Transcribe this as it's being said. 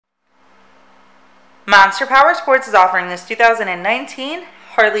Monster Powersports is offering this 2019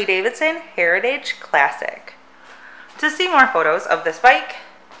 Harley-Davidson Heritage Classic. To see more photos of this bike,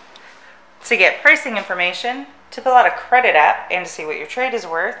 to get pricing information, to fill out a credit app, and to see what your trade is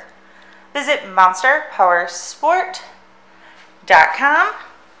worth, visit monsterpowersport.com.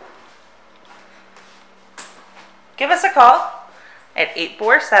 Give us a call at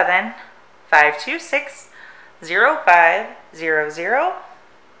 847-526-0500.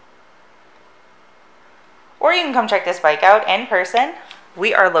 Or you can come check this bike out in person.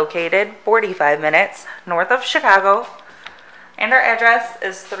 We are located 45 minutes north of Chicago, and our address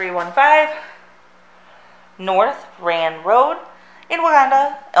is 315 North Rand Road in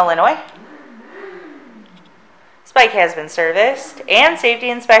Wauconda, Illinois. This bike has been serviced and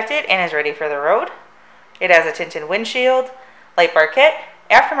safety inspected and is ready for the road. It has a tinted windshield, light bar kit,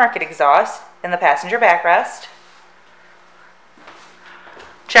 aftermarket exhaust, and the passenger backrest.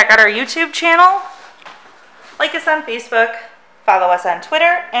 Check out our YouTube channel. Like us on Facebook, follow us on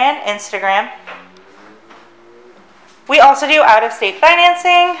Twitter and Instagram. We also do out-of-state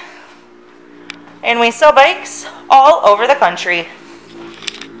financing, and we sell bikes all over the country.